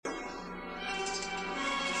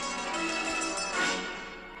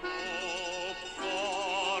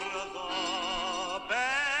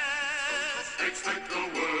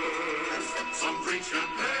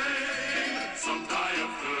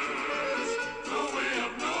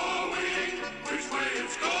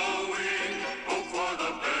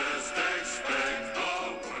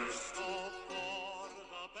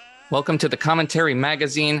Welcome to the Commentary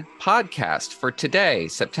Magazine podcast for today,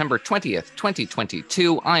 September 20th,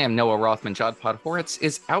 2022. I am Noah Rothman. Jodhpur Horitz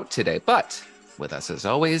is out today, but with us as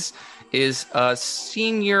always is a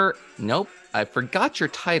senior... Nope, I forgot your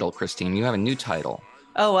title, Christine. You have a new title.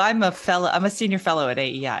 Oh, I'm a senior fellow at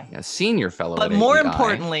AEI. A senior fellow but at more AEI.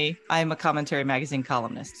 Importantly, I'm a Commentary Magazine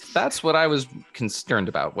columnist. That's what I was concerned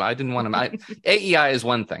about. Well, I didn't want to... AEI is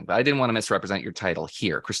one thing, but I didn't want to misrepresent your title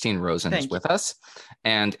here. Christine Rosen is with us,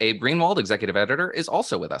 and Abe Greenwald, executive editor, is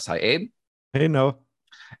also with us. Hi, Abe. Hey, Noah.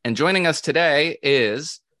 And joining us today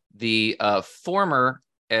is the former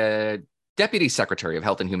Deputy Secretary of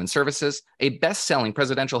Health and Human Services, a best-selling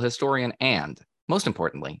presidential historian, and, most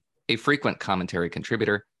importantly, a frequent commentary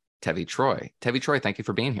contributor, Tevi Troy. Tevi Troy, thank you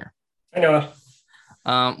for being here. I know.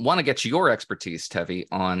 Want to get your expertise, Tevi,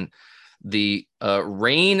 on the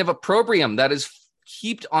reign of opprobrium that is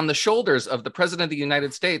heaped on the shoulders of the President of the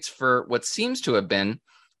United States for what seems to have been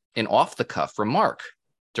an off-the-cuff remark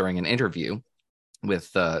during an interview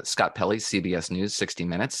with Scott Pelley, CBS News, 60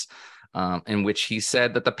 Minutes, in which he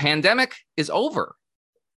said that the pandemic is over.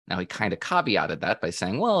 Now, he kind of caveated that by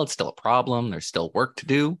saying, well, it's still a problem. There's still work to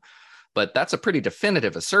do. But that's a pretty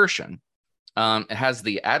definitive assertion. It has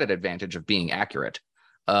the added advantage of being accurate.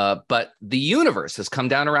 But the universe has come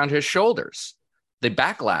down around his shoulders. The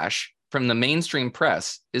backlash from the mainstream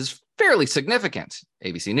press is fairly significant.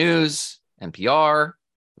 ABC News, NPR,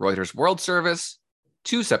 Reuters World Service,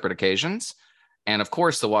 two separate occasions, and of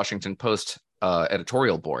course, the Washington Post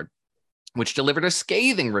editorial board, which delivered a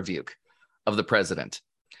scathing rebuke of the president.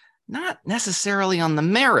 Not necessarily on the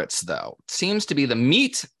merits, though. It seems to be the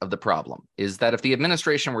meat of the problem is that if the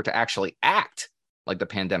administration were to actually act like the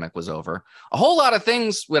pandemic was over, a whole lot of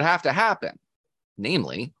things would have to happen.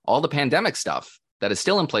 Namely, all the pandemic stuff that is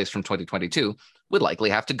still in place from 2022 would likely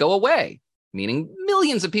have to go away, meaning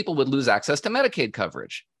millions of people would lose access to Medicaid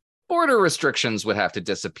coverage. Border restrictions would have to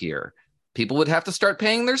disappear. People would have to start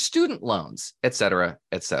paying their student loans, et cetera,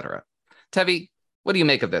 et cetera. Tevi, what do you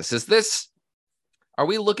make of this? Are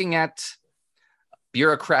we looking at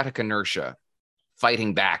bureaucratic inertia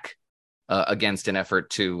fighting back against an effort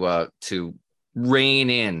to rein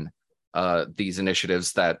in these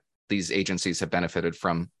initiatives that these agencies have benefited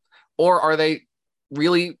from? Or are they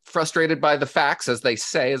really frustrated by the facts, as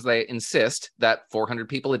they insist, that 400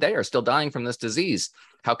 people a day are still dying from this disease?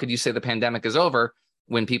 How could you say the pandemic is over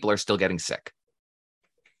when people are still getting sick?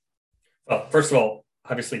 Well, first of all,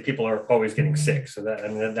 obviously, people are always getting sick. So that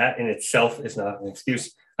in itself is not an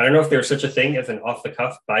excuse. I don't know if there's such a thing as an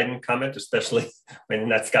off-the-cuff Biden comment, especially when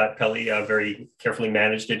that Scott Pelley very carefully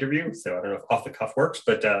managed interview. So I don't know if off-the-cuff works,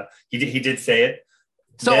 but he did say it.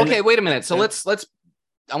 So, okay, wait a minute. So let's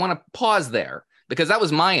I want to pause there, because that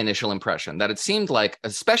was my initial impression, that it seemed like,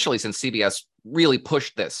 especially since CBS really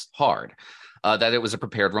pushed this hard, that it was a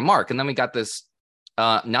prepared remark. And then we got this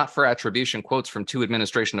not for attribution quotes from two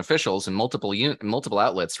administration officials and multiple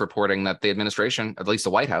outlets reporting that the administration, at least the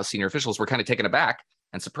White House senior officials, were kind of taken aback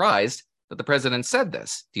and surprised that the president said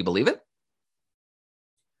this. Do you believe it?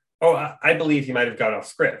 Oh, I believe he might have got off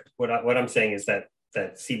script. What I'm saying is that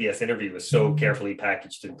CBS interview was so carefully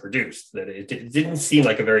packaged and produced that it didn't seem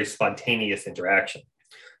like a very spontaneous interaction.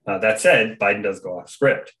 That said, Biden does go off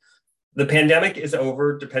script. The pandemic is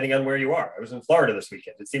over depending on where you are. I was in Florida this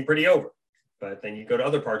weekend. It seemed pretty over. But then you go to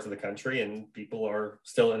other parts of the country and people are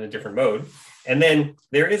still in a different mode. And then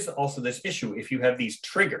there is also this issue. If you have these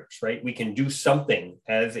triggers, right, we can do something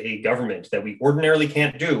as a government that we ordinarily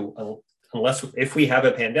can't do unless if we have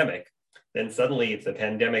a pandemic. Then suddenly if the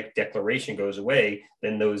pandemic declaration goes away,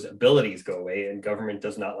 then those abilities go away, and government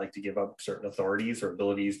does not like to give up certain authorities or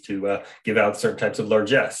abilities to give out certain types of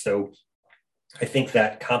largesse. So I think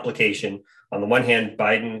that complication, on the one hand,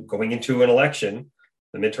 Biden going into an election,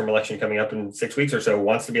 the midterm election coming up in 6 weeks or so,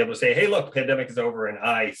 wants to be able to say, hey, look, pandemic is over and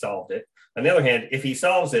I solved it. On the other hand, if he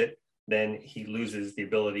solves it, then he loses the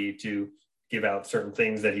ability to give out certain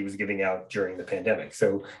things that he was giving out during the pandemic.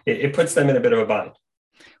 So it puts them in a bit of a bind.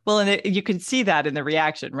 Well, and you can see that in the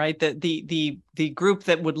reaction, right? The group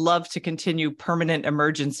that would love to continue permanent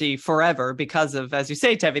emergency forever because of, as you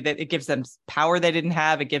say, Tevi, that it gives them power they didn't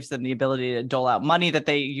have. It gives them the ability to dole out money that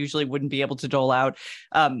they usually wouldn't be able to dole out.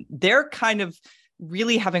 They're kind of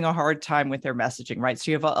really having a hard time with their messaging, right?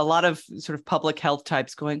 So you have a lot of sort of public health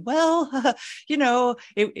types going, well,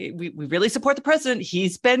 we really support the president.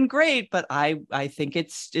 He's been great, but I think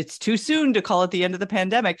it's too soon to call it the end of the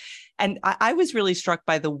pandemic. And I was really struck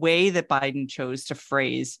by the way that Biden chose to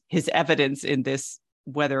phrase his evidence in this,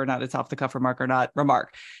 whether or not it's off the cuff remark or not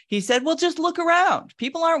remark. He said, well, just look around.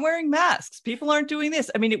 People aren't wearing masks. People aren't doing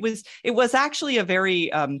this. I mean, it was actually a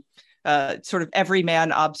very sort of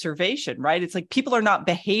everyman observation, right? It's like people are not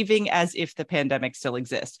behaving as if the pandemic still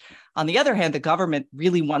exists. On the other hand, the government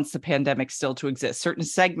really wants the pandemic still to exist. Certain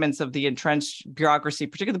segments of the entrenched bureaucracy,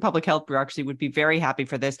 particularly the public health bureaucracy, would be very happy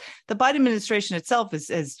for this. The Biden administration itself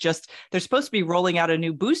is just, they're supposed to be rolling out a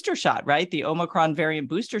new booster shot, right? The Omicron variant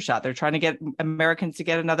booster shot. They're trying to get Americans to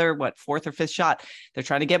get another, fourth or fifth shot. They're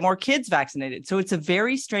trying to get more kids vaccinated. So it's a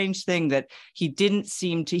very strange thing that he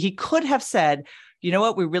could have said, you know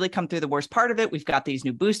what, we really come through the worst part of it. We've got these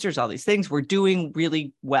new boosters, all these things. We're doing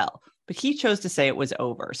really well. But he chose to say it was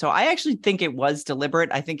over. So I actually think it was deliberate.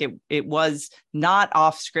 I think it was not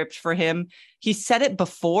off script for him. He said it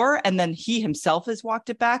before, and then he himself has walked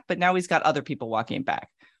it back, but now he's got other people walking it back.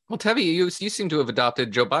 Well, Tevi, you seem to have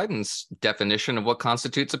adopted Joe Biden's definition of what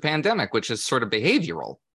constitutes a pandemic, which is sort of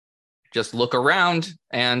behavioral. Just look around,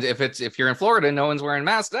 and if you're in Florida, no one's wearing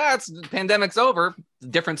masks. The pandemic's over.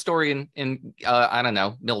 Different story in I don't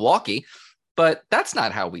know, Milwaukee. But that's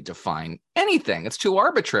not how we define anything. It's too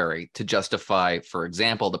arbitrary to justify, for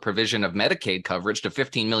example, the provision of Medicaid coverage to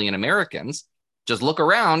 15 million Americans. Just look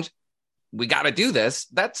around. We got to do this.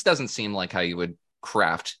 That doesn't seem like how you would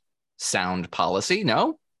craft sound policy,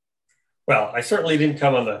 no? Well, I certainly didn't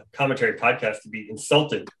come on the commentary podcast to be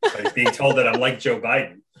insulted by being told that I'm like Joe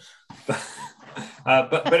Biden.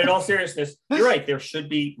 But in all seriousness, you're right. There should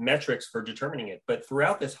be metrics for determining it. But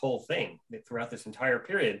throughout this whole thing, throughout this entire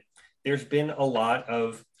period, there's been a lot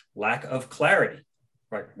of lack of clarity,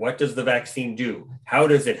 right? What does the vaccine do? How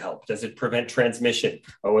does it help? Does it prevent transmission?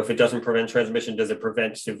 Oh, if it doesn't prevent transmission, does it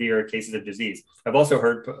prevent severe cases of disease? I've also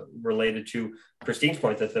heard, related to Christine's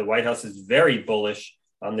point, that the White House is very bullish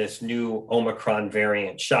on this new Omicron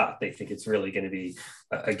variant shot. They think it's really going to be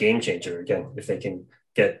a game changer, again, if they can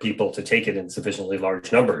get people to take it in sufficiently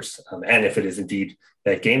large numbers, and if it is indeed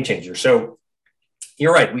that game changer. So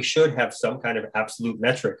you're right, we should have some kind of absolute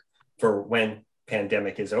metric for when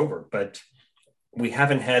pandemic is over, but we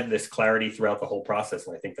haven't had this clarity throughout the whole process,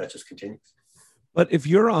 and I think that just continues. But if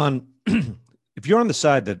you're on the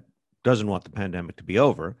side that doesn't want the pandemic to be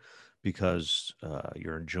over because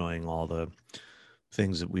you're enjoying all the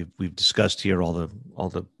things that we've discussed here, all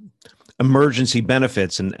the emergency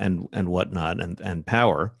benefits and whatnot and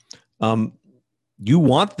power, you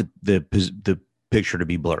want the picture to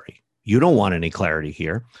be blurry. You don't want any clarity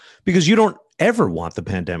here because you don't ever want the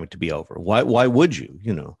pandemic to be over. Why would you?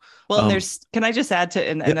 Well, can I just add to,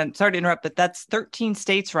 and then sorry to interrupt, but that's 13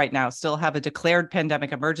 states right now still have a declared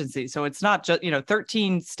pandemic emergency. So it's not just,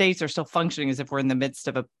 13 states are still functioning as if we're in the midst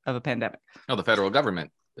of a pandemic. No, the federal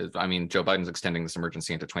government. Joe Biden's extending this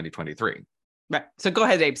emergency into 2023. Right. So go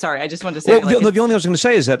ahead, Abe. Sorry, I just wanted to say. Well, the only thing I was going to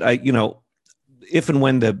say is that if and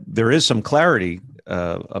when there is some clarity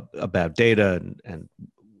about data and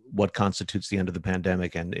what constitutes the end of the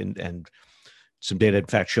pandemic, and some data, in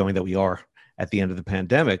fact, showing that we are at the end of the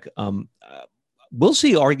pandemic, we'll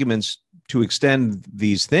see arguments to extend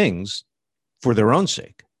these things for their own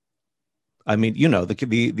sake. I mean,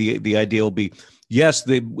 the idea will be, yes,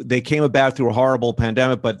 they came about through a horrible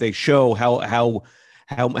pandemic, but they show how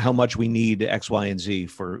much we need X, Y, and Z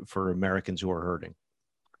for Americans who are hurting.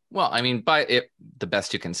 Well, I mean, the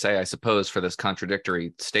best you can say, I suppose, for this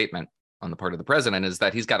contradictory statement on the part of the president is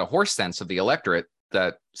that he's got a horse sense of the electorate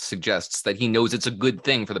that suggests that he knows it's a good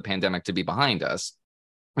thing for the pandemic to be behind us.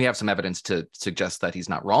 We have some evidence to suggest that he's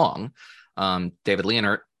not wrong. David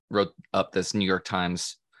Leonhardt wrote up this New York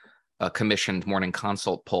Times commissioned Morning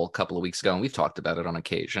Consult poll a couple of weeks ago, and we've talked about it on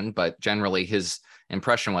occasion, but generally his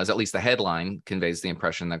impression was, at least the headline conveys the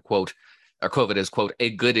impression that, quote, COVID is, quote,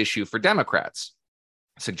 a good issue for Democrats.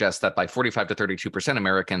 Suggests that by 45 to 32%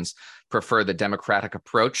 Americans prefer the Democratic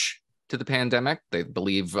approach to the pandemic. They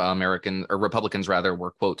believe Republicans rather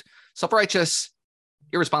were, quote, self-righteous,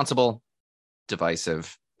 irresponsible,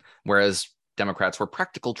 divisive, whereas Democrats were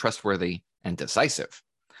practical, trustworthy, and decisive.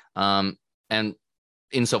 And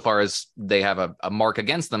insofar as they have a mark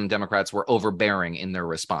against them, Democrats were overbearing in their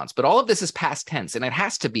response. But all of this is past tense, and it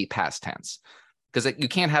has to be past tense because you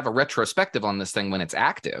can't have a retrospective on this thing when it's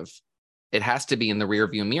active. It has to be in the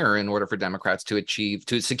rearview mirror in order for Democrats to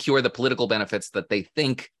secure the political benefits that they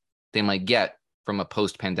think they might get from a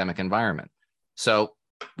post-pandemic environment. So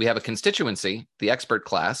we have a constituency, the expert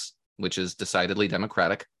class, which is decidedly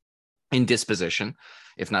Democratic in disposition,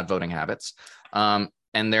 if not voting habits.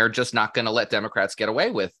 And they're just not going to let Democrats get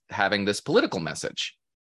away with having this political message,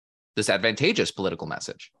 this advantageous political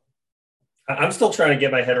message. I'm still trying to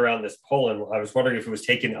get my head around this poll, and I was wondering if it was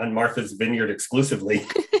taken on Martha's Vineyard exclusively.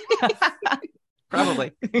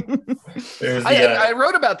 Probably. I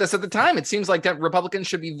wrote about this at the time. It seems like that Republicans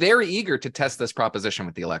should be very eager to test this proposition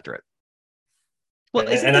with the electorate. Well,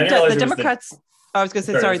 isn't the Democrats... I was going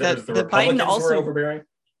to say, sorry, the the Biden Republicans also were overbearing.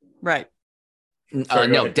 right. Sorry,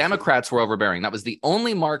 go No, ahead. Democrats were overbearing. That was the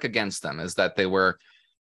only mark against them, is that they were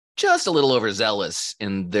just a little overzealous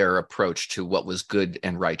in their approach to what was good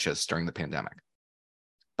and righteous during the pandemic.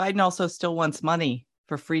 Biden also still wants money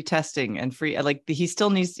for free testing and free, like he's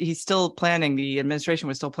still planning, the administration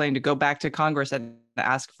was still planning to go back to Congress and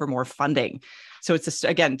ask for more funding. So it's just,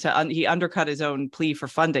 again, he undercut his own plea for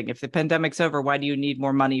funding. If the pandemic's over, why do you need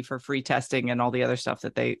more money for free testing and all the other stuff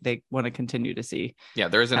that they want to continue to see? Yeah,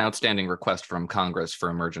 there is an outstanding request from Congress for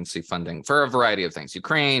emergency funding for a variety of things: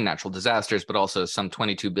 Ukraine, natural disasters, but also some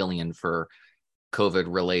 $22 billion for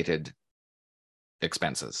COVID-related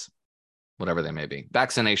expenses, whatever they may be,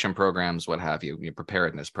 vaccination programs, what have you,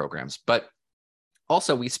 preparedness programs. But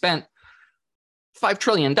also, we spent $5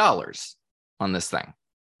 trillion on this thing,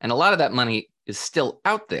 and a lot of that money is still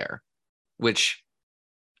out there, which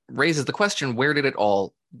raises the question, where did it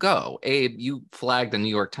all go? Abe, you flagged a New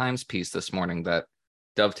York Times piece this morning that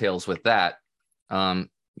dovetails with that,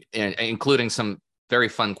 including some very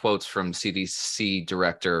fun quotes from CDC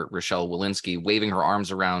Director Rochelle Walensky, waving her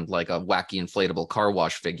arms around like a wacky inflatable car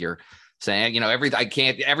wash figure, saying,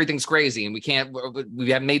 everything's crazy and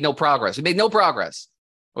we have made no progress. We made no progress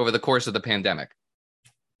over the course of the pandemic.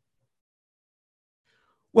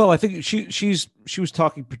 Well, I think she was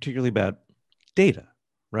talking particularly about data,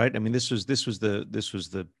 right? I mean, this was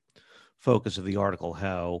the focus of the article.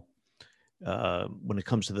 How when it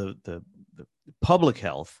comes to the public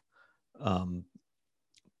health,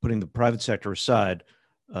 putting the private sector aside,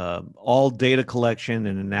 all data collection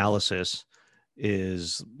and analysis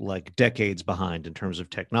is like decades behind in terms of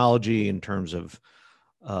technology, in terms of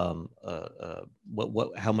how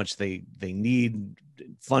much they need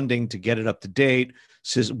funding to get it up to date.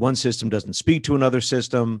 One system doesn't speak to another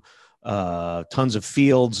system. Tons of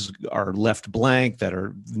fields are left blank that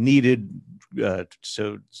are needed.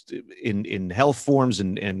 So in health forms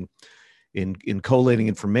and in collating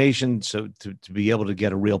information, so to be able to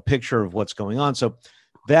get a real picture of what's going on. So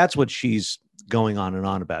that's what she's going on and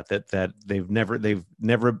on about, that they've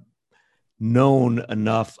never known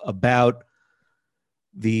enough about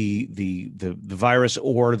the virus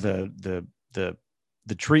or the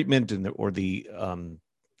treatment or the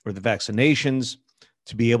vaccinations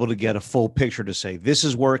to be able to get a full picture to say this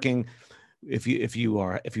is working. If you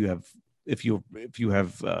have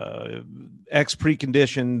X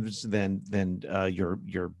preconditions, then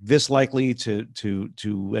you're this likely to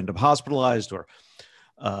end up hospitalized, or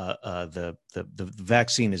the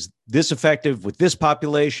vaccine is this effective with this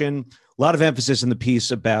population. A lot of emphasis in the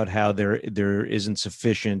piece about how there isn't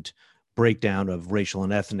sufficient breakdown of racial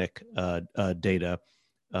and ethnic data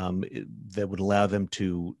that would allow them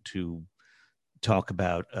to talk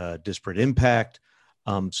about disparate impact.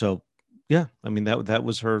 So yeah, I mean that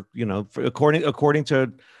was her. According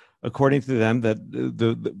to them, that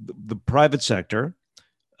the private sector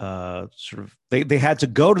they had to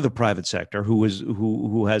go to the private sector, who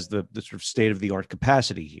has the sort of state of the art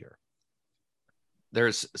capacity here.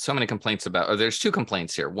 There's so many complaints there's two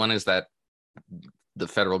complaints here. One is that the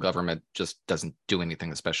federal government just doesn't do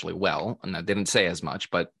anything especially well, and I didn't say as much,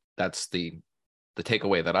 but that's the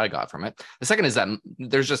takeaway that I got from it. The second is that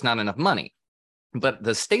there's just not enough money, but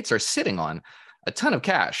the states are sitting on a ton of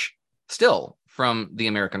cash still from the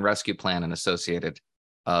American Rescue Plan and associated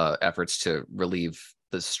efforts to relieve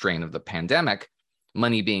the strain of the pandemic.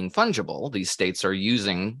 Money being fungible, these states are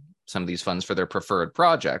using some of these funds for their preferred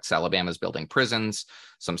projects. Alabama's building prisons.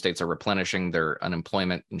 Some states are replenishing their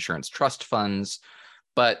unemployment insurance trust funds,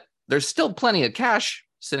 but there's still plenty of cash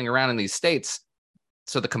sitting around in these states.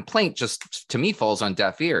 So the complaint just, to me, falls on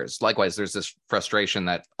deaf ears. Likewise, there's this frustration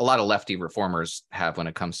that a lot of lefty reformers have when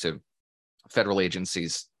it comes to federal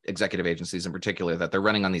agencies, executive agencies in particular, that they're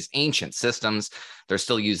running on these ancient systems. They're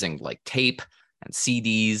still using like tape and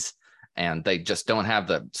CDs, and they just don't have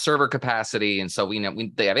the server capacity. And so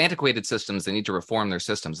they have antiquated systems. They need to reform their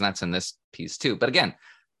systems, and that's in this piece too. But again,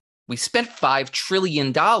 we spent $5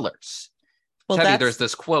 trillion. Well, Teddy, there's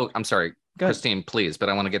this quote. I'm sorry, Christine, please, but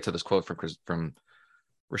I want to get to this quote from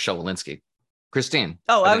Rochelle Walensky. Christine.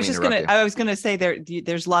 Oh, I was going to say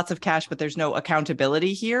there's lots of cash, but there's no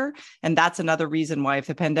accountability here. And that's another reason why, if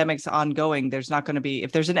the pandemic's ongoing, there's not going to be,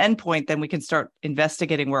 if there's an endpoint, then we can start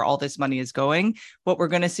investigating where all this money is going. What we're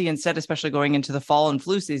going to see instead, especially going into the fall and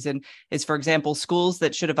flu season, is, for example, schools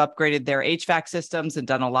that should have upgraded their HVAC systems and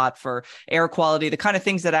done a lot for air quality, the kind of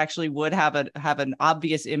things that actually would have an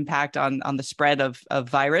obvious impact on the spread of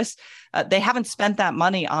virus. They haven't spent that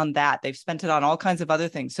money on that. They've spent it on all kinds of other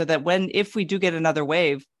things, so that if we do get another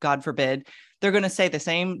wave, God forbid, they're going to say the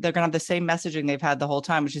same. They're going to have the same messaging they've had the whole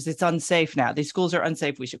time, which is it's unsafe now. These schools are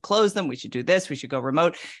unsafe. We should close them. We should do this. We should go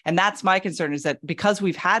remote. And that's my concern, is that because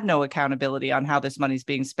we've had no accountability on how this money is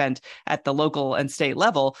being spent at the local and state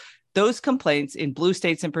level, those complaints in blue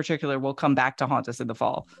states in particular will come back to haunt us in the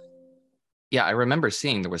fall. Yeah, I remember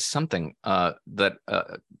seeing there was something that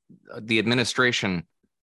the administration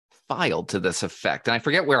filed to this effect. And I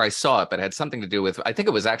forget where I saw it, but it had something to do with, I think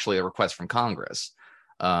it was actually a request from Congress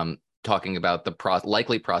talking about the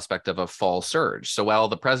likely prospect of a fall surge. So while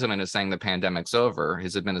the president is saying the pandemic's over,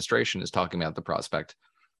 his administration is talking about the prospect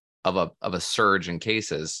of a surge in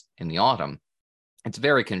cases in the autumn. It's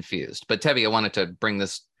very confused. But Tevi, I wanted to bring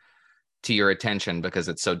this to your attention because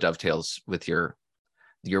it so dovetails with your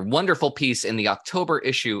wonderful piece in the October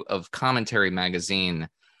issue of Commentary magazine,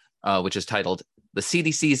 which is titled "The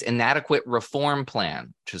CDC's Inadequate Reform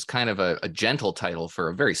Plan," which is kind of a gentle title for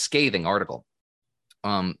a very scathing article.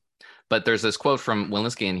 But there's this quote from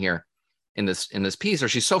Walensky in here in this piece where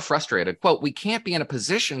she's so frustrated. Quote, "We can't be in a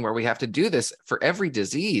position where we have to do this for every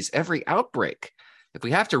disease, every outbreak. If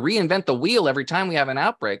we have to reinvent the wheel every time we have an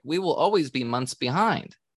outbreak, we will always be months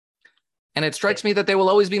behind." And it strikes me that they will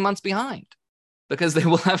always be months behind because they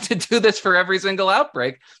will have to do this for every single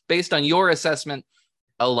outbreak based on your assessment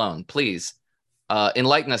alone. Please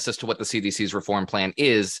enlighten us as to what the CDC's reform plan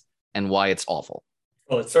is and why it's awful.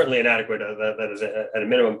 Well, it's certainly inadequate. That is at a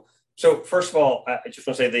minimum. So first of all, I just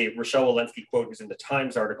want to say the Rochelle Walensky quote is in the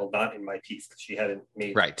Times article, not in my piece, because she hadn't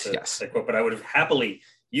made that quote, but I would have happily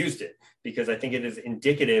used it because I think it is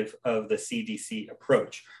indicative of the CDC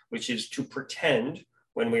approach, which is to pretend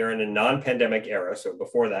when we are in a non-pandemic era, so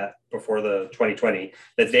before the 2020,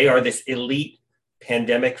 that they are this elite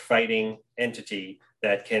pandemic fighting entity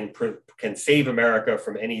that can save America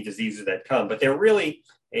from any diseases that come. But they're really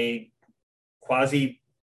a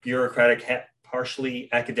quasi-bureaucratic, partially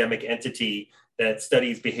academic entity that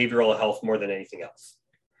studies behavioral health more than anything else.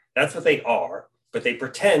 That's what they are, but they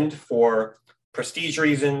pretend for prestige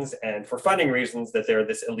reasons and for funding reasons that they're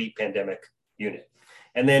this elite pandemic unit.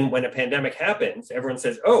 And then when a pandemic happens, everyone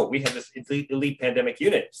says, oh, we have this elite pandemic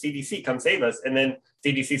unit, CDC, come save us. And then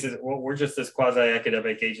CDC says, well, we're just this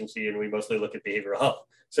quasi-academic agency and we mostly look at behavioral health.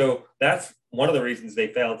 So that's one of the reasons they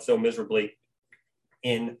failed so miserably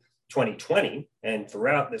in 2020 and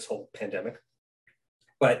throughout this whole pandemic.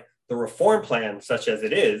 But the reform plan, such as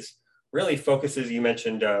it is, really focuses, you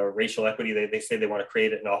mentioned racial equity. They say they want to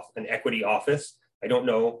create an equity office. I don't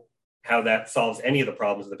know how that solves any of the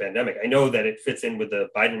problems of the pandemic. I know that it fits in with the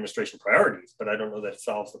Biden administration priorities, but I don't know that it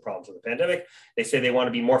solves the problems of the pandemic. They say they want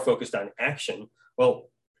to be more focused on action. Well,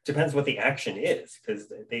 it depends what the action is,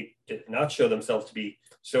 because they did not show themselves to be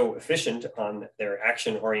so efficient on their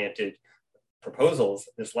action-oriented proposals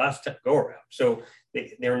this last go around. So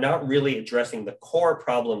they're not really addressing the core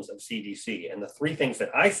problems of CDC. And the three things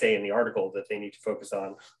that I say in the article that they need to focus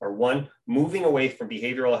on are: one, moving away from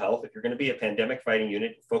behavioral health. If you're going to be a pandemic fighting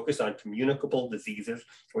unit, focus on communicable diseases,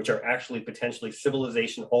 which are actually potentially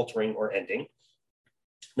civilization altering or ending.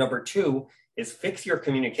 Number two is fix your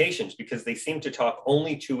communications, because they seem to talk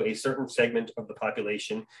only to a certain segment of the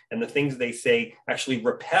population, and the things they say actually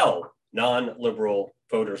repel non-liberal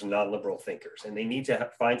voters and non-liberal thinkers. And they need to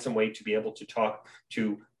find some way to be able to talk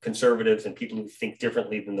to conservatives and people who think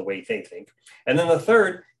differently than the way they think. And then the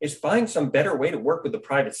third is find some better way to work with the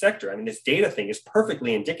private sector. I mean, this data thing is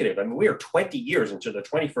perfectly indicative. I mean, we are 20 years into the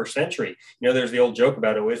 21st century. You know, there's the old joke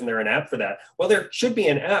about, oh, isn't there an app for that? Well, there should be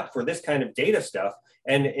an app for this kind of data stuff.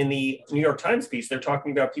 And in the New York Times piece, they're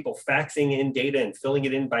talking about people faxing in data and filling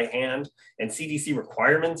it in by hand, and CDC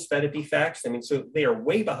requirements that it be faxed. I mean, so they are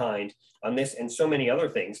way behind on this and so many other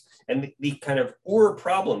things. And the kind of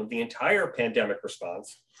problem of the entire pandemic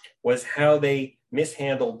response was how they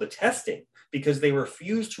mishandled the testing, because they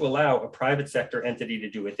refused to allow a private sector entity to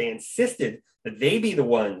do it. They insisted that they be the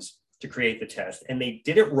ones to create the test, and they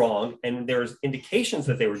did it wrong. And there's indications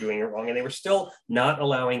that they were doing it wrong, and they were still not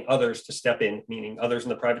allowing others to step in, meaning others in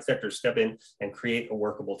the private sector to step in and create a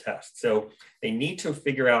workable test. So they need to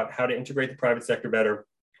figure out how to integrate the private sector better.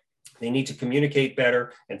 They need to communicate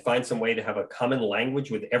better and find some way to have a common language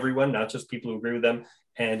with everyone, not just people who agree with them.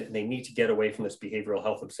 And they need to get away from this behavioral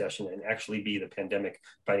health obsession and actually be the pandemic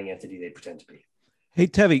fighting entity they pretend to be. Hey,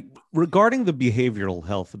 Tevi, regarding the behavioral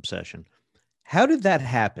health obsession, how did that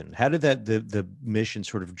happen? How did the mission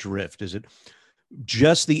sort of drift? Is it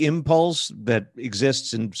just the impulse that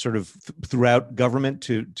exists in sort of throughout government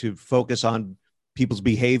to focus on people's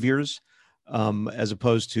behaviors as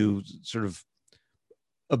opposed to sort of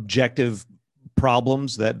objective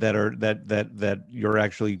problems that you're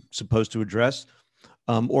actually supposed to address,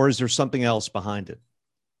 or is there something else behind it?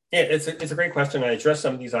 Yeah, it's a great question. I addressed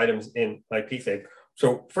some of these items in my piece.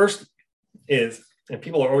 So first is, and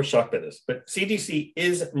people are always shocked by this, but CDC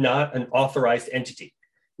is not an authorized entity,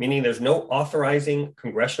 meaning there's no authorizing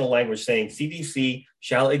congressional language saying CDC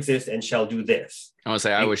shall exist and shall do this. I want to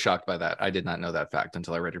say I was shocked by that. I did not know that fact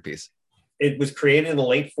until I read your piece. It was created in the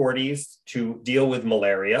late 40s to deal with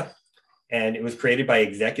malaria, and it was created by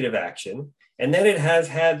executive action. And then it has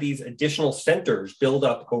had these additional centers build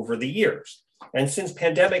up over the years. And since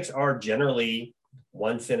pandemics are generally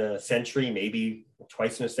once in a century, maybe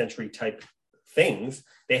twice in a century type things,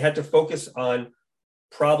 they had to focus on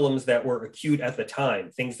problems that were acute at the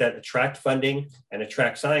time, things that attract funding and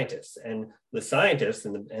attract scientists. And the scientists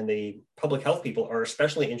and the public health people are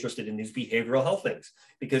especially interested in these behavioral health things,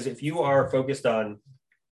 because if you are focused on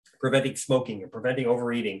preventing smoking or preventing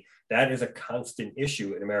overeating, that is a constant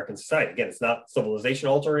issue in American society. Again, it's not civilization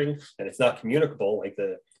altering and it's not communicable like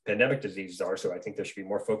the pandemic diseases are. So I think there should be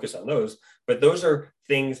more focus on those. But those are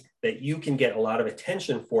things that you can get a lot of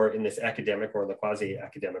attention for in this academic or the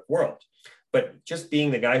quasi-academic world. But just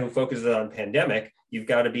being the guy who focuses on pandemic, you've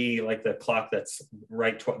got to be like the clock that's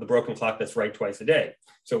right, the broken clock that's right twice a day.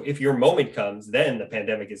 So if your moment comes, then the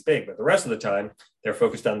pandemic is big. But the rest of the time, they're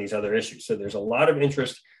focused on these other issues. So there's a lot of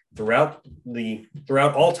interest throughout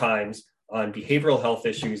all times on behavioral health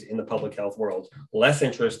issues in the public health world, less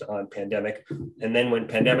interest on pandemic. And then when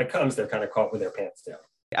pandemic comes, they're kind of caught with their pants down.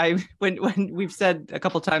 When we've said a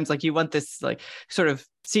couple of times, like you want this like sort of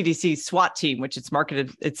CDC SWAT team, which it's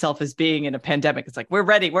marketed itself as being in a pandemic. It's like, we're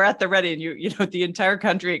ready, we're at the ready. And you know, the entire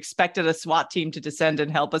country expected a SWAT team to descend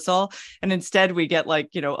and help us all. And instead we get like,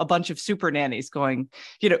 you know, a bunch of super nannies going,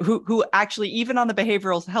 you know, who actually, even on the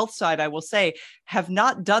behavioral health side, I will say, have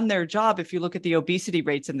not done their job. If you look at the obesity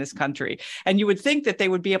rates in this country, and you would think that they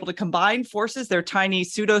would be able to combine forces, their tiny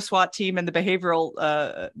pseudo SWAT team and the behavioral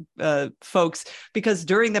folks, because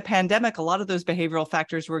during the pandemic, a lot of those behavioral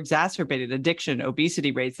factors were exacerbated: addiction,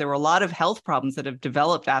 obesity rates. There were a lot of health problems that have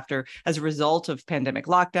developed as a result of pandemic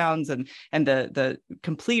lockdowns and the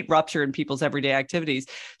complete rupture in people's everyday activities.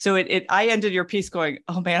 So I ended your piece going,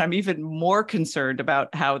 oh man, I'm even more concerned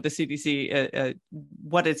about how the CDC,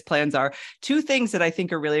 what its plans are. Two things that I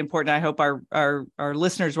think are really important. I hope our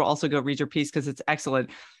listeners will also go read your piece because it's excellent.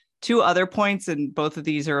 Two other points, and both of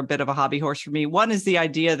these are a bit of a hobby horse for me. One is the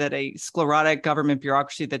idea that a sclerotic government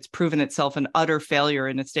bureaucracy that's proven itself an utter failure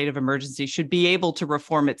in a state of emergency should be able to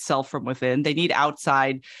reform itself from within. They need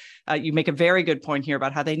outside. You make a very good point here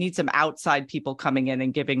about how they need some outside people coming in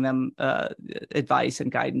and giving them advice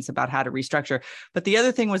and guidance about how to restructure. But the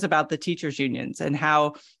other thing was about the teachers' unions and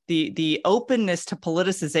how the openness to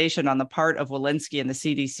politicization on the part of Walensky and the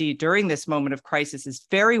CDC during this moment of crisis is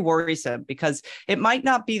very worrisome, because it might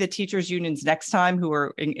not be the teachers' unions next time who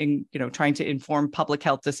are trying to inform public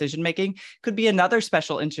health decision making. Could be another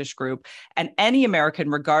special interest group, and any American,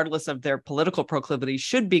 regardless of their political proclivity,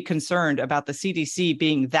 should be concerned about the CDC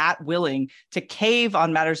being that willing to cave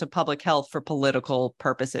on matters of public health for political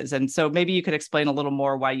purposes. And so maybe you could explain a little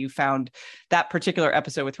more why you found that particular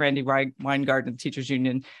episode with Randi Weingarten, the teachers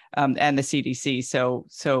union, and the CDC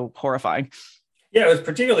so horrifying. Yeah, it was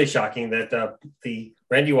particularly shocking that the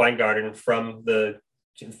Randi Weingarten from the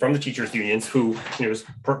teachers unions, who was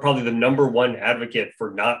probably the number one advocate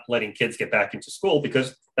for not letting kids get back into school,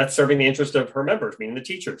 because that's serving the interest of her members, meaning the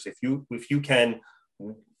teachers. If you can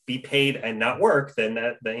be paid and not work, then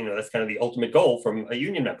that's kind of the ultimate goal from a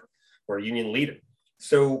union member or a union leader.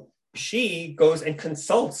 So she goes and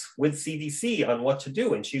consults with CDC on what to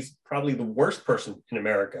do, and she's probably the worst person in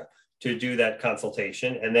America to do that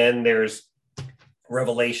consultation. And then there's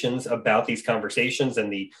revelations about these conversations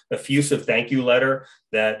and the effusive thank you letter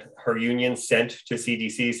that her union sent to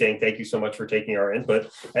CDC saying, thank you so much for taking our input.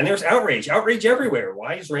 And there's outrage everywhere.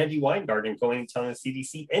 Why is Randi Weingarten going and telling the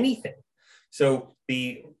CDC anything? So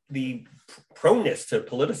the proneness to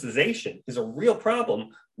politicization is a real problem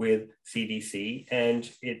with CDC, and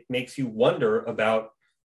it makes you wonder about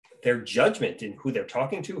their judgment in who they're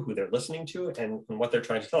talking to, who they're listening to, and what they're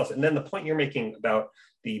trying to tell us. And then the point you're making about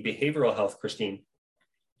the behavioral health, Christine,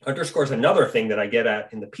 underscores another thing that I get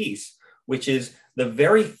at in the piece, which is the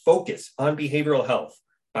very focus on behavioral health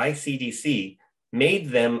by CDC made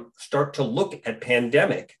them start to look at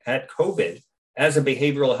pandemic, at COVID, as a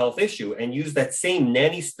behavioral health issue, and use that same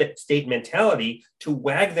nanny state mentality to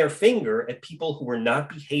wag their finger at people who were not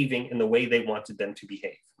behaving in the way they wanted them to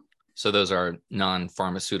behave. So those are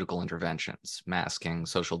non-pharmaceutical interventions, masking,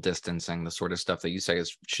 social distancing, the sort of stuff that you say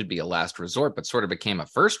should be a last resort, but sort of became a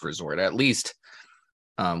first resort, at least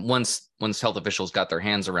once health officials got their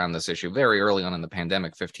hands around this issue very early on in the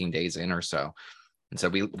pandemic, 15 days in or so. and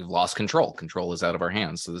said, we've lost control. Control is out of our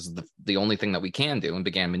hands. So this is the only thing that we can do, and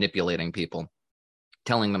began manipulating people,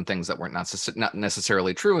 telling them things that weren't not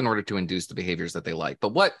necessarily true in order to induce the behaviors that they like.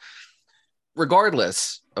 But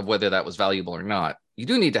regardless of whether that was valuable or not, you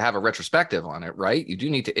do need to have a retrospective on it, right? You do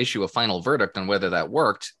need to issue a final verdict on whether that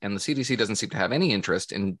worked. And the CDC doesn't seem to have any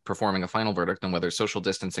interest in performing a final verdict on whether social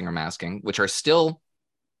distancing or masking, which are still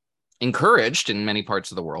encouraged in many parts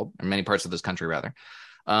of the world, or many parts of this country rather,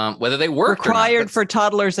 whether they work required for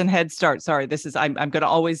toddlers and Head Start. Sorry, I'm going to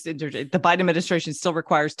always the Biden administration still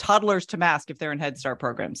requires toddlers to mask if they're in Head Start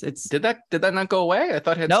programs. Did that not go away? I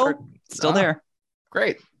thought Head Start still there.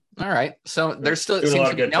 Great. All right. So there still seems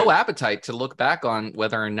to be no appetite to look back on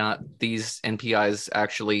whether or not these NPIs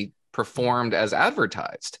actually performed as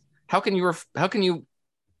advertised. How can you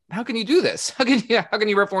do this? How can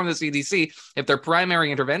you reform the CDC if their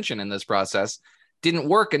primary intervention in this process didn't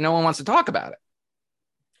work and no one wants to talk about it?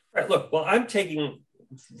 All right. Look, well,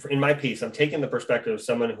 in my piece, I'm taking the perspective of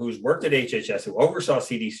someone who's worked at HHS, who oversaw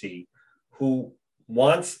CDC, who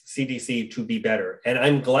wants CDC to be better. And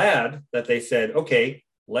I'm glad that they said, okay,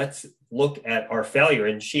 let's look at our failure.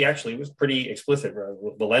 And she actually was pretty explicit,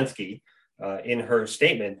 Walensky, in her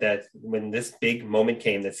statement, that when this big moment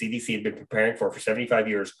came that CDC had been preparing for 75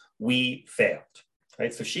 years, we failed.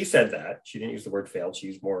 Right. So she said that. She didn't use the word failed. She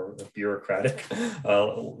used more bureaucratic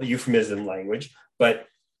euphemism language. But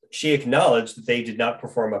she acknowledged that they did not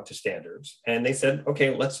perform up to standards. And they said,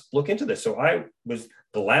 okay, let's look into this. So I was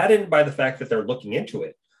gladdened by the fact that they're looking into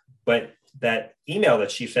it. But that email that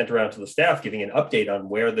she sent around to the staff giving an update on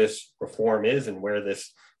where this reform is and where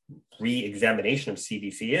this re-examination of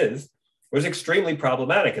CDC is was extremely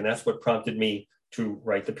problematic. And that's what prompted me to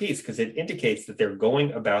write the piece, because it indicates that they're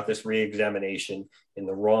going about this re-examination in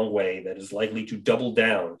the wrong way that is likely to double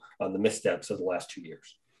down on the missteps of the last 2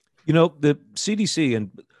 years. You know, the CDC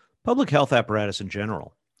and public health apparatus in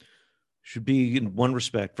general should be, in one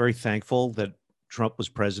respect, very thankful that Trump was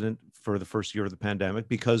president for the first year of the pandemic,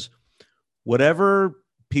 because whatever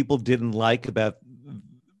people didn't like about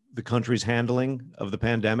the country's handling of the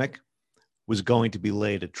pandemic was going to be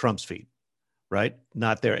laid at Trump's feet, right?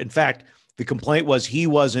 Not there. In fact, the complaint was he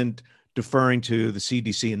wasn't deferring to the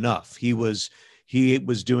CDC enough. He was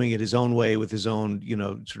doing it his own way with his own,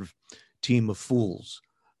 sort of team of fools.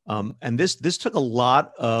 And this took a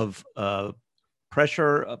lot of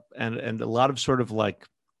pressure and a lot of sort of like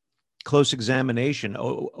close examination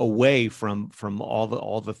away from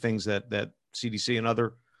all the things that CDC and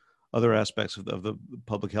other aspects of the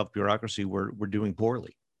public health bureaucracy were doing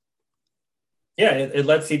poorly. Yeah, it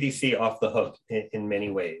let CDC off the hook in many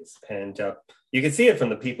ways. And you can see it from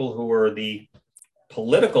the people who were the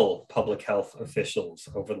political public health officials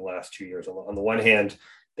over the last 2 years. On the one hand,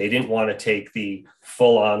 they didn't want to take the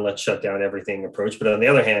full-on let's shut down everything approach. But on the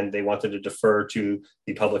other hand, they wanted to defer to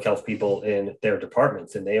the public health people in their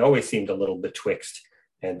departments. And they always seemed a little betwixt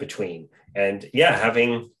and between. And yeah,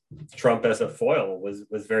 having Trump as a foil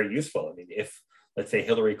was very useful. I mean, if, let's say,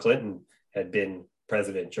 Hillary Clinton had been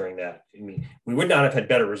president during that, I mean, we would not have had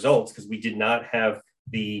better results because we did not have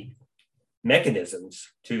the mechanisms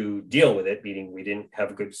to deal with it, meaning we didn't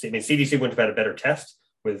have a good, CDC wouldn't have had a better test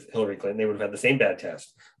with Hillary Clinton. They would have had the same bad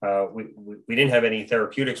test. We didn't have any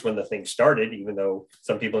therapeutics when the thing started, even though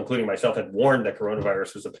some people, including myself, had warned that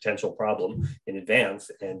coronavirus was a potential problem in advance.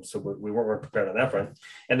 And so we weren't prepared on that front.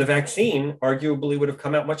 And the vaccine arguably would have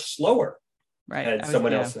come out much slower had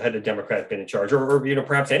someone else, had a Democrat been in charge, or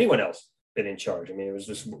perhaps anyone else been in charge. I mean, it was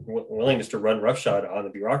this willingness to run roughshod on the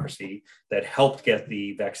bureaucracy that helped get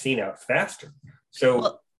the vaccine out faster.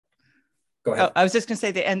 So go ahead. I was just going to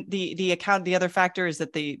say the other factor is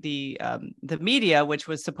that the media, which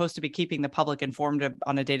was supposed to be keeping the public informed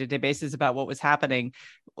on a day-to-day basis about what was happening,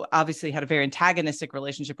 obviously had a very antagonistic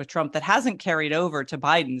relationship with Trump that hasn't carried over to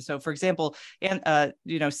Biden. So, for example,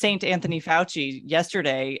 Saint Anthony Fauci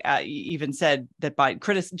yesterday even said that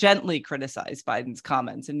Biden gently criticized Biden's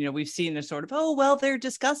comments, and we've seen a sort of they're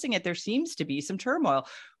discussing it. There seems to be some turmoil.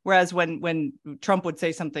 Whereas when Trump would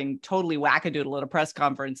say something totally wackadoodle at a press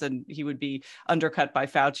conference and he would be undercut by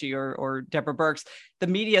Fauci or Deborah Birx, the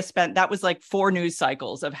media that was like 4 news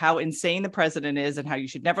cycles of how insane the president is and how you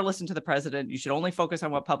should never listen to the president. You should only focus on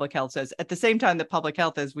what public health says. At the same time, that public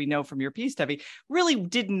health, as we know from your piece, Tevi, really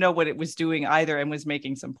didn't know what it was doing either and was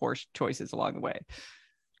making some poor choices along the way.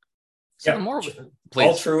 So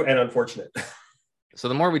all true and unfortunate. So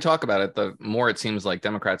the more we talk about it, the more it seems like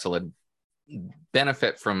Democrats will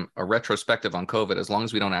benefit from a retrospective on COVID, as long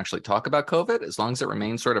as we don't actually talk about COVID, as long as it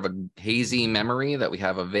remains sort of a hazy memory that we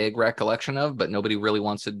have a vague recollection of, but nobody really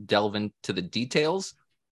wants to delve into the details,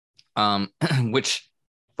 which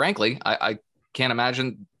frankly, I can't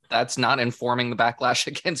imagine that's not informing the backlash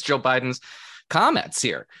against Joe Biden's comments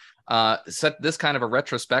here. Set this kind of a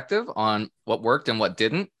retrospective on what worked and what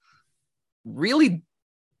didn't really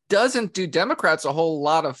doesn't do Democrats a whole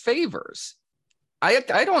lot of favors. I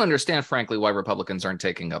don't understand, frankly, why Republicans aren't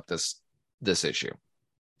taking up this issue.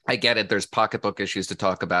 I get it. There's pocketbook issues to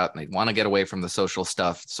talk about, and they want to get away from the social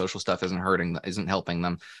stuff. Social stuff isn't helping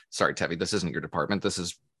them. Sorry, Tevi, this isn't your department. This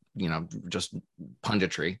is, just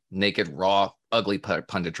punditry, naked, raw, ugly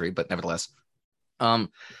punditry, but nevertheless. But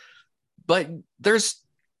Ron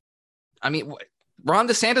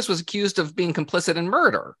DeSantis was accused of being complicit in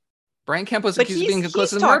murder. Brian Kemp was accused of being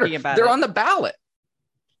complicit in murder. They're on the ballot.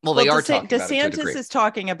 Well, they are talking about it. DeSantis is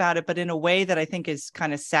talking about it, but in a way that I think is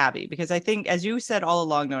kind of savvy, because I think, as you said all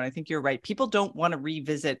along, though, and I think you're right, people don't want to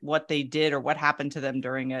revisit what they did or what happened to them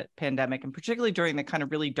during a pandemic, and particularly during the kind of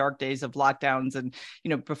really dark days of lockdowns and,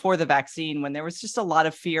 before the vaccine, when there was just a lot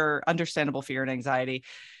of fear, understandable fear and anxiety.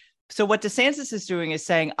 So what DeSantis is doing is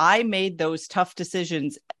saying, I made those tough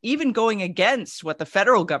decisions, even going against what the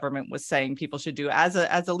federal government was saying people should do. As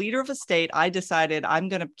a leader of a state, I decided I'm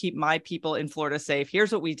going to keep my people in Florida safe.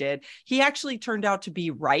 Here's what we did. He actually turned out to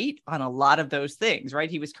be right on a lot of those things, right?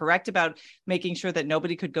 He was correct about making sure that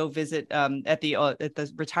nobody could go visit at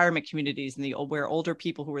the retirement communities and where older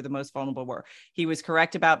people who were the most vulnerable were. He was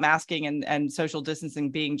correct about masking and social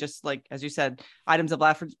distancing being just, like, as you said, items of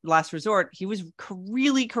last resort. He was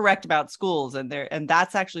really correct about schools, and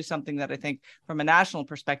that's actually something that I think, from a national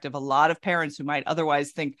perspective, a lot of parents who might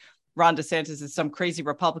otherwise think Ron DeSantis is some crazy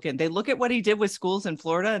Republican, they look at what he did with schools in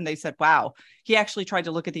Florida and they said, wow, he actually tried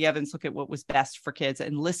to look at the evidence, look at what was best for kids,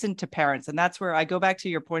 and listen to parents. And that's where I go back to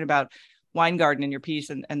your point about Weingarten in your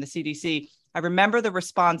piece and the CDC. I remember the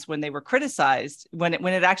response when they were criticized, when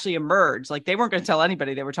it actually emerged. Like, they weren't going to tell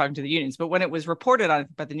anybody, they were talking to the unions, but when it was reported on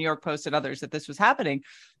by the New York Post and others that this was happening,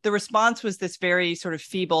 the response was this very sort of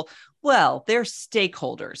feeble, well, they're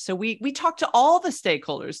stakeholders. So we talked to all the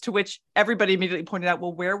stakeholders, to which everybody immediately pointed out,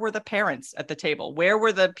 well, where were the parents at the table? Where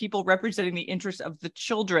were the people representing the interests of the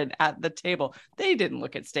children at the table? They didn't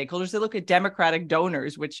look at stakeholders. They look at Democratic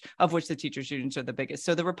donors, of which the teachers unions are the biggest.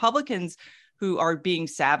 So the Republicans who are being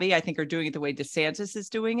savvy, I think, are doing it the way DeSantis is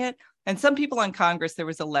doing it. And some people on Congress, there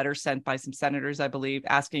was a letter sent by some senators, I believe,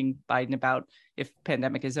 asking Biden about, if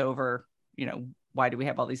pandemic is over, why do we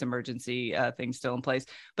have all these emergency things still in place?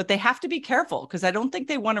 But they have to be careful, because I don't think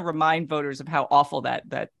they want to remind voters of how awful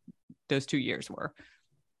that those 2 years were.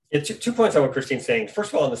 It's 2 points on what Christine's saying.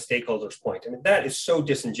 First of all, on the stakeholders point, that is so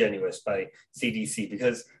disingenuous by CDC,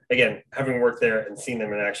 because, again, having worked there and seen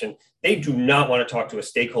them in action, they do not want to talk to a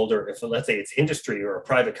stakeholder if, let's say, it's industry or a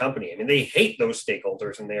private company. They hate those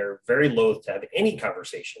stakeholders, and they're very loath to have any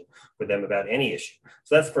conversation with them about any issue.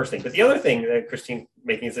 So that's the first thing. But the other thing that Christine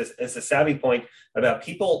making is a savvy point about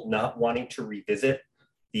people not wanting to revisit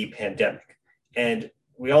the pandemic. And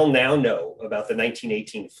we all now know about the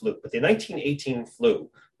 1918 flu, but the 1918 flu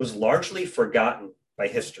was largely forgotten by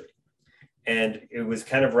history. And it was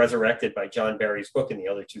kind of resurrected by John Barry's book in the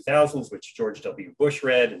early 2000s, which George W. Bush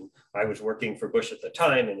read. And I was working for Bush at the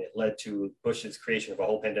time, and it led to Bush's creation of a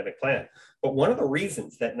whole pandemic plan. But one of the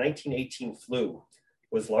reasons that 1918 flu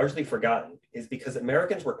was largely forgotten is because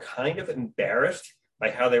Americans were kind of embarrassed by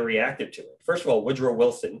how they reacted to it. First of all, Woodrow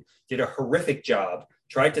Wilson did a horrific job,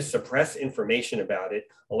 tried to suppress information about it,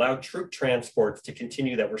 allowed troop transports to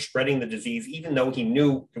continue that were spreading the disease, even though he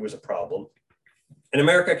knew it was a problem. And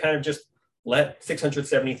America kind of just let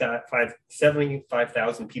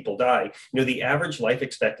 675,000 people die. The average life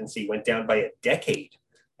expectancy went down by a decade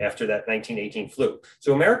after that 1918 flu.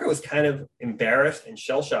 So America was kind of embarrassed and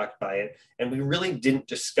shell-shocked by it, and we really didn't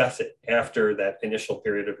discuss it after that initial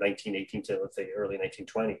period of 1918 to, let's say, early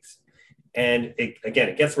 1920s. And it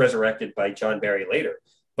gets resurrected by John Barry later.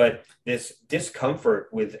 But this discomfort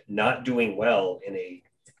with not doing well in a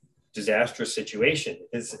disastrous situation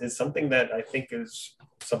is something that I think we're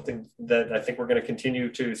going to continue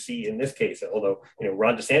to see in this case. Although,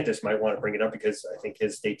 Ron DeSantis might want to bring it up because I think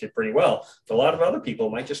his state did pretty well. But a lot of other people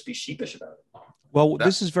might just be sheepish about it. Well,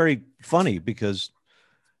 this is very funny, because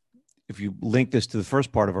if you link this to the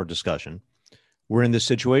first part of our discussion, we're in this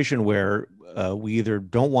situation where we either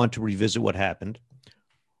don't want to revisit what happened,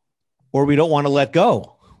 or we don't want to let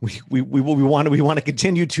go. We want to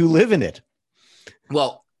continue to live in it.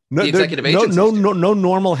 Well, the executive agencies no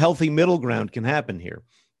normal, healthy middle ground can happen here.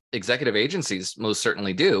 Executive agencies most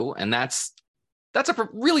certainly do, and that's a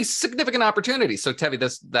really significant opportunity. So, Tevi,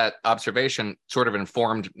 that observation sort of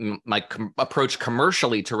informed my approach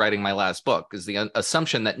commercially to writing my last book, is the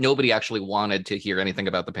assumption that nobody actually wanted to hear anything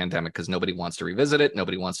about the pandemic because nobody wants to revisit it.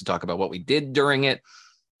 Nobody wants to talk about what we did during it.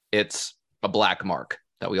 It's a black mark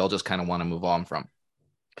that we all just kind of want to move on from.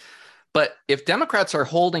 But if Democrats are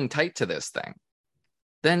holding tight to this thing,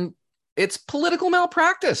 then it's political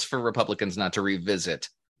malpractice for Republicans not to revisit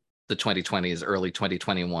the 2020s, early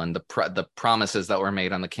 2021, the promises that were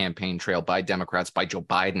made on the campaign trail by Democrats, by Joe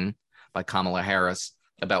Biden, by Kamala Harris,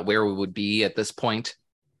 about where we would be at this point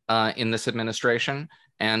in this administration,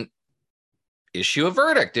 and issue a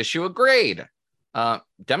verdict, issue a grade.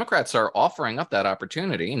 Democrats are offering up that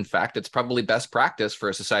opportunity. In fact, it's probably best practice for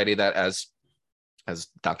a society that, as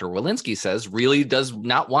Dr. Walensky says, really does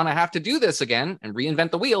not want to have to do this again and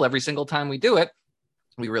reinvent the wheel every single time we do it.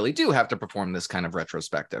 We really do have to perform this kind of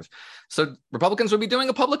retrospective. So Republicans would be doing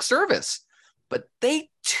a public service, but they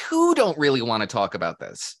too don't really want to talk about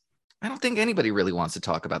this. I don't think anybody really wants to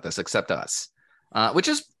talk about this except us, which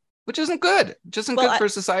isn't good. Which isn't good for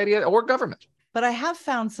society or government. But I have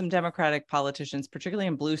found some Democratic politicians, particularly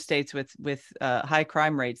in blue states with high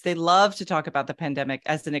crime rates, they love to talk about the pandemic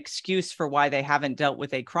as an excuse for why they haven't dealt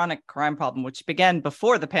with a chronic crime problem, which began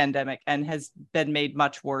before the pandemic and has been made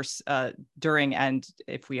much worse during, and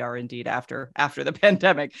if we are indeed after the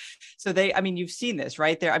pandemic. So you've seen this,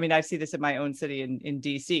 right? There. I mean, I see this in my own city in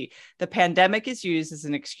DC. The pandemic is used as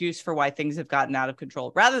an excuse for why things have gotten out of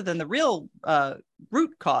control, rather than the real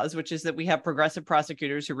root cause, which is that we have progressive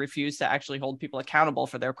prosecutors who refuse to actually hold people accountable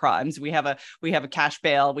for their crimes. We have a cash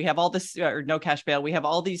bail. We have all this, or no cash bail. We have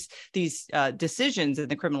all these decisions in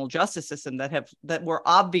the criminal justice system that were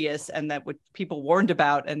obvious and that people warned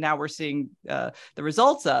about, and now we're seeing the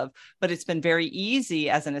results of. But it's been very easy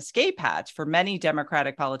as an escape hatch for many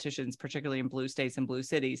Democratic politicians, particularly in blue states and blue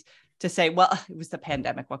cities, to say, well, it was the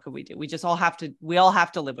pandemic. What could we do? We all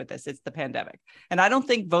have to live with this. It's the pandemic. And I don't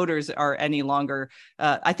think voters are any longer.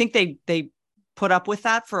 I think they put up with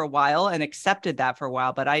that for a while and accepted that for a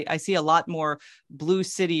while. But I see a lot more blue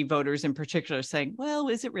city voters in particular saying, well,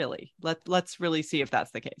 is it really? Let's really see if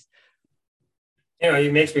that's the case.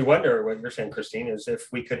 It makes me wonder what you're saying, Christine, is if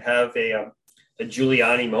we could have a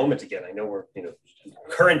Giuliani moment again. I know we're,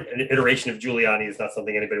 current iteration of Giuliani is not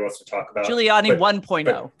something anybody wants to talk about. Giuliani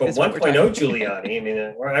 1.0. But 1.0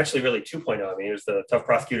 Giuliani, we're actually really 2.0. He was the tough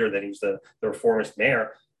prosecutor, then he was the reformist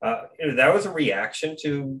mayor. That was a reaction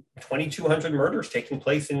to 2,200 murders taking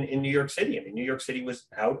place in New York City. New York City was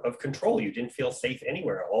out of control. You didn't feel safe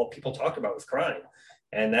anywhere. All people talked about was crime.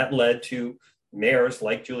 And that led to mayors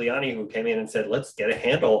like Giuliani who came in and said, let's get a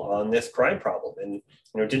handle on this crime problem. And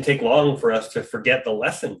it didn't take long for us to forget the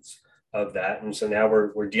lessons of that. And so now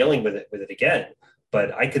we're dealing with it again.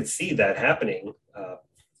 But I could see that happening.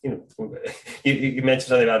 You mentioned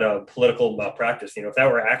something about political malpractice. If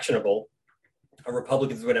that were actionable,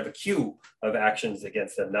 Republicans would have a queue of actions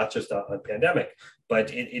against them, not just on pandemic.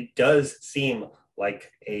 But it does seem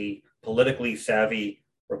like a politically savvy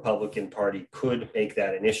Republican Party could make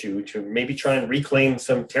that an issue to maybe try and reclaim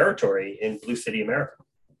some territory in blue city America.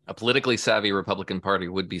 A politically savvy Republican Party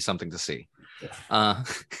would be something to see. Yeah.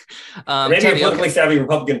 Maybe a politically savvy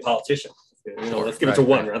Republican politician. Let's give it to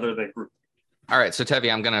one rather than a group. All right. So,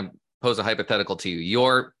 Tevi, I'm going to pose a hypothetical to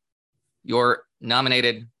you. You're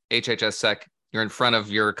nominated HHS Sec. You're in front of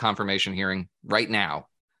your confirmation hearing right now.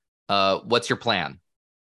 What's your plan?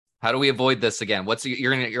 How do we avoid this again?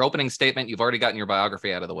 You're in your opening statement? You've already gotten your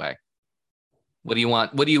biography out of the way. What do you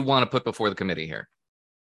want? What do you want to put before the committee here?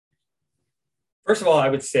 First of all, I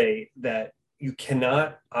would say that you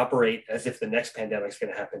cannot operate as if the next pandemic is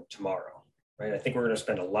going to happen tomorrow, right? I think we're going to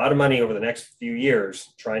spend a lot of money over the next few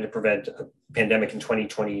years trying to prevent a pandemic in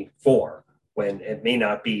 2024 when it may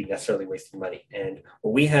not be necessarily wasting money. And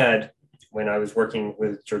what we had when I was working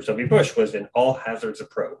with George W. Bush was an all hazards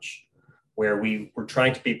approach, where we were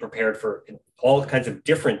trying to be prepared for all kinds of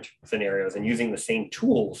different scenarios and using the same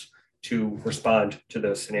tools to respond to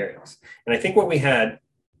those scenarios. And I think what we had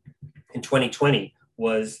in 2020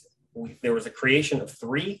 was there was a creation of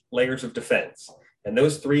 3 layers of defense. And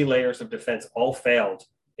those 3 layers of defense all failed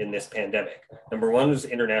in this pandemic. Number 1 was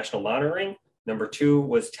international monitoring. Number 2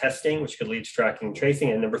 was testing, which could lead to tracking and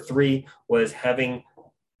tracing. And number 3 was having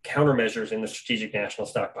countermeasures in the strategic national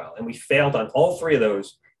stockpile. And we failed on all 3 of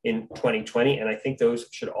those in 2020. And I think those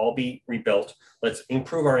should all be rebuilt. Let's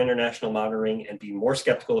improve our international monitoring and be more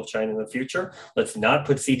skeptical of China in the future. Let's not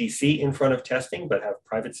put CDC in front of testing, but have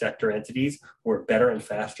private sector entities who are better and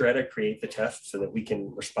faster at it create the tests so that we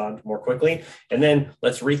can respond more quickly. And then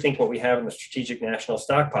let's rethink what we have in the strategic national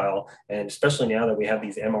stockpile. And especially now that we have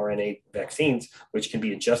these mRNA vaccines, which can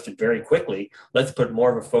be adjusted very quickly, let's put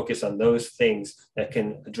more of a focus on those things that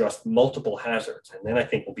can address multiple hazards. And then I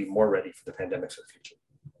think we'll be more ready for the pandemics of the future.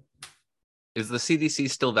 Is the CDC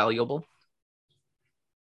still valuable?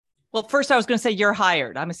 Well, first I was going to say you're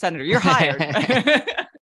hired. I'm a senator. You're hired.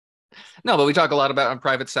 No, but we talk a lot about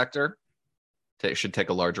private sector should take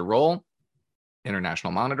a larger role.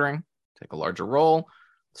 International monitoring, take a larger role,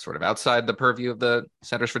 sort of outside the purview of the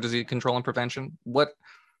Centers for Disease Control and Prevention. What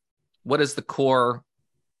is the core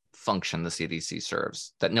function the CDC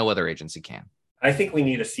serves that no other agency can? I think we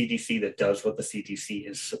need a CDC that does what the CDC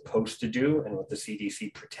is supposed to do and what the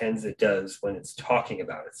CDC pretends it does when it's talking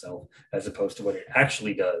about itself, as opposed to what it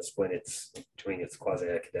actually does when it's doing its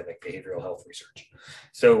quasi-academic behavioral health research.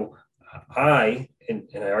 So I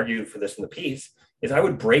argue for this in the piece, is I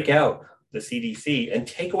would break out the CDC and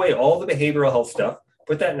take away all the behavioral health stuff,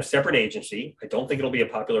 put that in a separate agency. I don't think it'll be a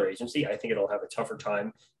popular agency. I think it'll have a tougher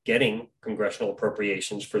time getting congressional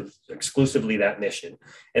appropriations for exclusively that mission.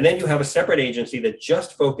 And then you have a separate agency that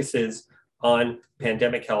just focuses on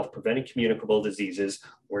pandemic health, preventing communicable diseases.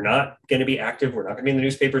 We're not going to be active. We're not going to be in the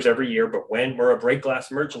newspapers every year, but when we're a break glass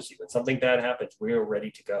emergency, when something bad happens, we are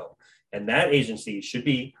ready to go. And that agency should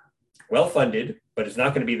be well-funded, but it's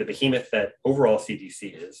not going to be the behemoth that overall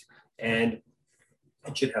CDC is. And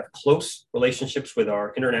it should have close relationships with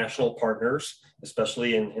our international partners,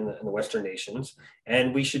 especially in the Western nations.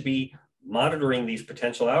 And we should be monitoring these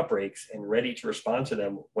potential outbreaks and ready to respond to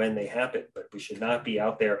them when they happen. But we should not be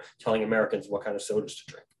out there telling Americans what kind of sodas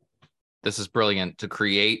to drink. This is brilliant, to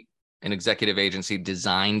create an executive agency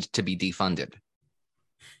designed to be defunded.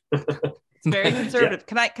 It's very conservative.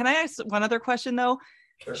 Yeah. Can I ask one other question, though?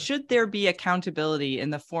 Sure. Should there be accountability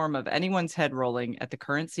in the form of anyone's head rolling at the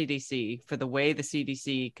current CDC for the way the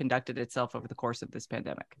CDC conducted itself over the course of this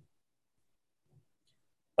pandemic?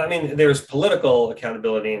 I mean, there's political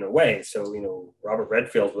accountability in a way. So, Robert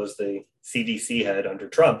Redfield was the CDC head under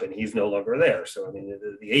Trump, and he's no longer there. So, I mean,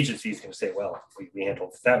 the agency is going to say, well, we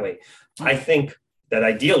handled it that way. I think that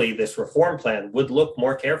ideally this reform plan would look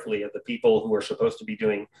more carefully at the people who are supposed to be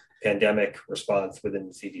doing pandemic response within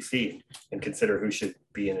the CDC and consider who should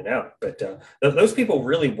be in and out. But those people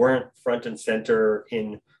really weren't front and center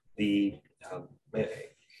in the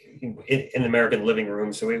in the American living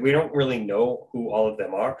room. So we don't really know who all of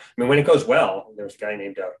them are. I mean, when it goes well, there's a guy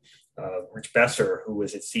named Rich Besser, who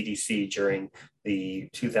was at CDC during the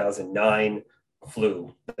 2009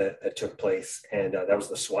 flu that took place, and that was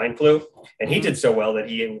the swine flu, and he did so well that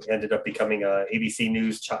he ended up becoming a ABC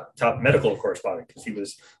News top medical correspondent, because he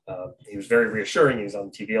was very reassuring. He was on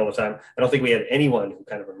TV all the time. I don't think we had anyone who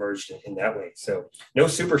kind of emerged in that way. So no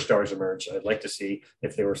superstars emerged. I'd like to see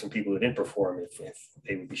if there were some people who didn't perform, if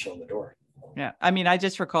they would be shown the door. Yeah, I mean, I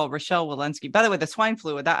just recall Rochelle Walensky. By the way, the swine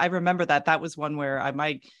flu, that I remember that was one where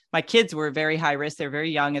my kids were very high risk. They were very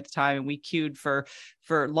young at the time, and we queued for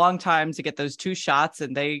long time to get those 2 shots,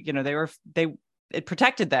 and it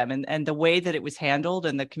protected them, and the way that it was handled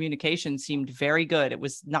and the communication seemed very good. It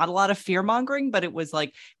was not a lot of fear mongering, but it was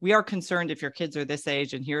like, we are concerned if your kids are this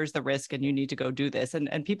age, and here's the risk, and you need to go do this.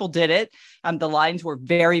 And people did it. The lines were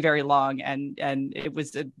very, very long, and it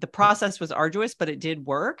was the process was arduous, but it did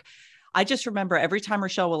work. I just remember every time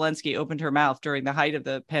Rochelle Walensky opened her mouth during the height of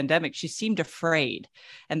the pandemic, she seemed afraid.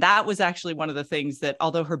 And that was actually one of the things that,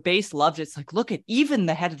 although her base loved it, it's like, look at, even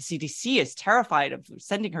the head of the CDC is terrified of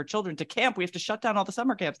sending her children to camp. We have to shut down all the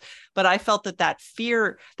summer camps. But I felt that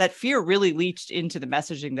fear really leached into the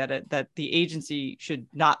messaging that the agency should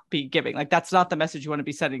not be giving. Like, that's not the message you want to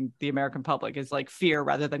be sending the American public, is like fear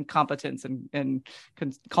rather than competence and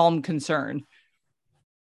calm concern.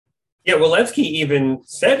 Yeah, Walensky even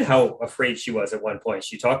said how afraid she was at one point.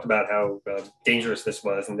 She talked about how dangerous this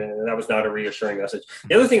was, and that was not a reassuring message.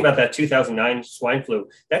 The other thing about that 2009 swine flu,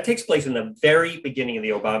 that takes place in the very beginning of the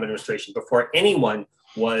Obama administration, before anyone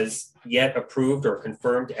was yet approved or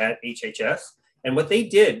confirmed at HHS. And what they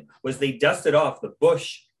did was they dusted off the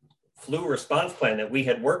Bush flu response plan that we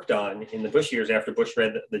had worked on in the Bush years after Bush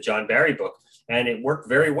read the John Barry book. And it worked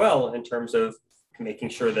very well in terms of making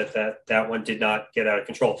sure that one did not get out of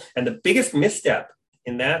control. And the biggest misstep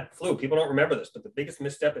in that flu, people don't remember this, but the biggest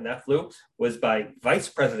misstep in that flu was by Vice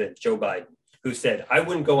President Joe Biden, who said, I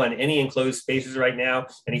wouldn't go on any enclosed spaces right now.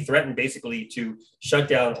 And he threatened basically to shut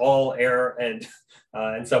down all air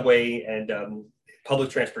and subway and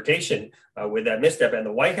public transportation with that misstep. And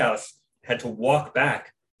the White House had to walk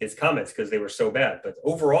back his comments because they were so bad. But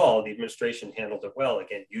overall, the administration handled it well,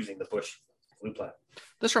 again, using the Bush flu plan.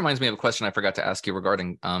 This reminds me of a question I forgot to ask you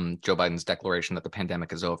regarding Joe Biden's declaration that the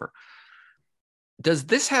pandemic is over. Does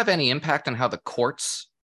this have any impact on how the courts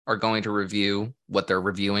are going to review what they're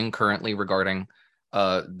reviewing currently regarding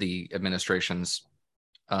the administration's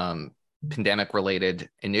pandemic-related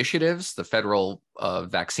initiatives? The federal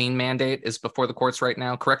vaccine mandate is before the courts right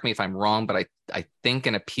now. Correct me if I'm wrong, but I think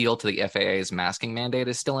an appeal to the FAA's masking mandate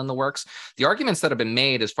is still in the works. The arguments that have been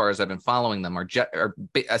made, as far as I've been following them, are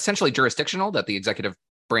essentially jurisdictional, that the executive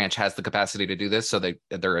branch has the capacity to do this, so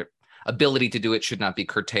they're ability to do it should not be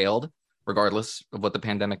curtailed, regardless of what the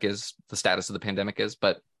pandemic is, the status of the pandemic is.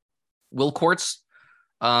 But will courts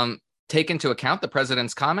take into account the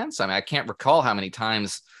president's comments? I mean, I can't recall how many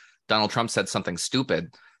times Donald Trump said something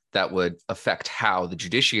stupid that would affect how the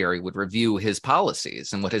judiciary would review his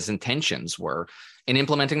policies and what his intentions were in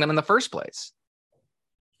implementing them in the first place.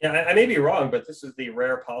 Yeah, I may be wrong, but this is the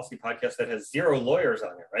rare policy podcast that has 0 lawyers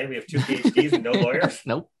on it, right? We have 2 PhDs and no lawyers.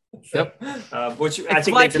 Nope. So, Yep. Which It's I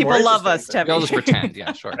think why makes it people more love us, interesting. Tevy. I'll just pretend.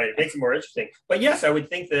 Yeah, sure. Right, it makes it more interesting. But yes, I would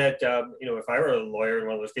think that, if I were a lawyer in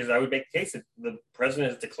one of those cases, I would make the case that the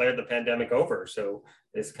president has declared the pandemic over. So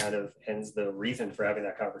this kind of ends the reason for having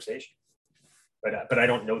that conversation. But I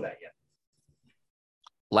don't know that yet.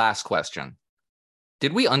 Last question.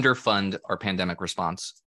 Did we underfund our pandemic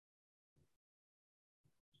response?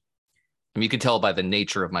 I mean, you can tell by the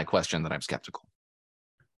nature of my question that I'm skeptical.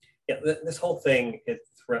 Yeah, this whole thing, it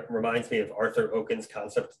reminds me of Arthur Oken's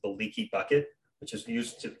concept of the leaky bucket, which is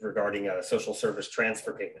used regarding social service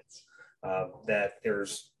transfer payments. That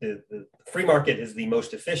there's the free market is the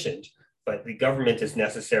most efficient, but the government is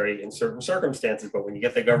necessary in certain circumstances. But when you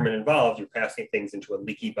get the government involved, you're passing things into a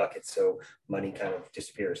leaky bucket, so money kind of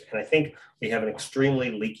disappears. And I think we have an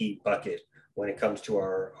extremely leaky bucket when it comes to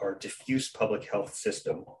our diffuse public health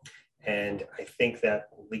system. And I think that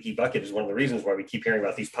leaky bucket is one of the reasons why we keep hearing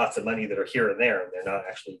about these pots of money that are here and there, and they're not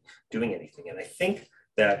actually doing anything. And I think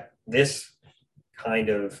that this kind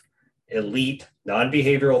of elite,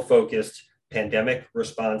 non-behavioral focused pandemic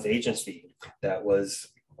response agency that was,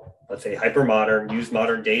 let's say, hyper modern, used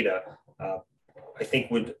modern data, I think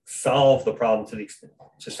would solve the problem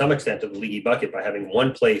to some extent of the leaky bucket by having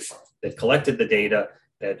one place that collected the data,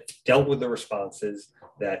 that dealt with the responses,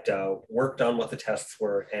 that worked on what the tests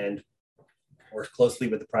were, and worked closely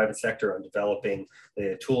with the private sector on developing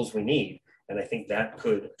the tools we need. And I think that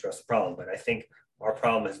could address the problem. But I think our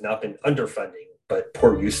problem has not been underfunding, but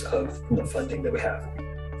poor use of the funding that we have.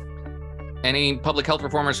 Any public health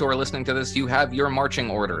reformers who are listening to this, you have your marching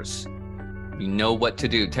orders. You know what to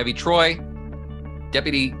do. Tevi Troy,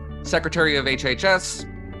 Deputy Secretary of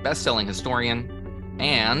HHS, best-selling historian,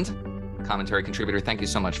 and commentary contributor. Thank you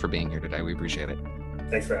so much for being here today. We appreciate it.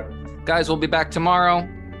 Thanks for having me. Guys, we'll be back tomorrow.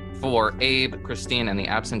 For Abe, Christine, and the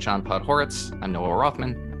absent John Podhoretz, I'm Noah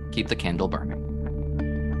Rothman. Keep the candle burning.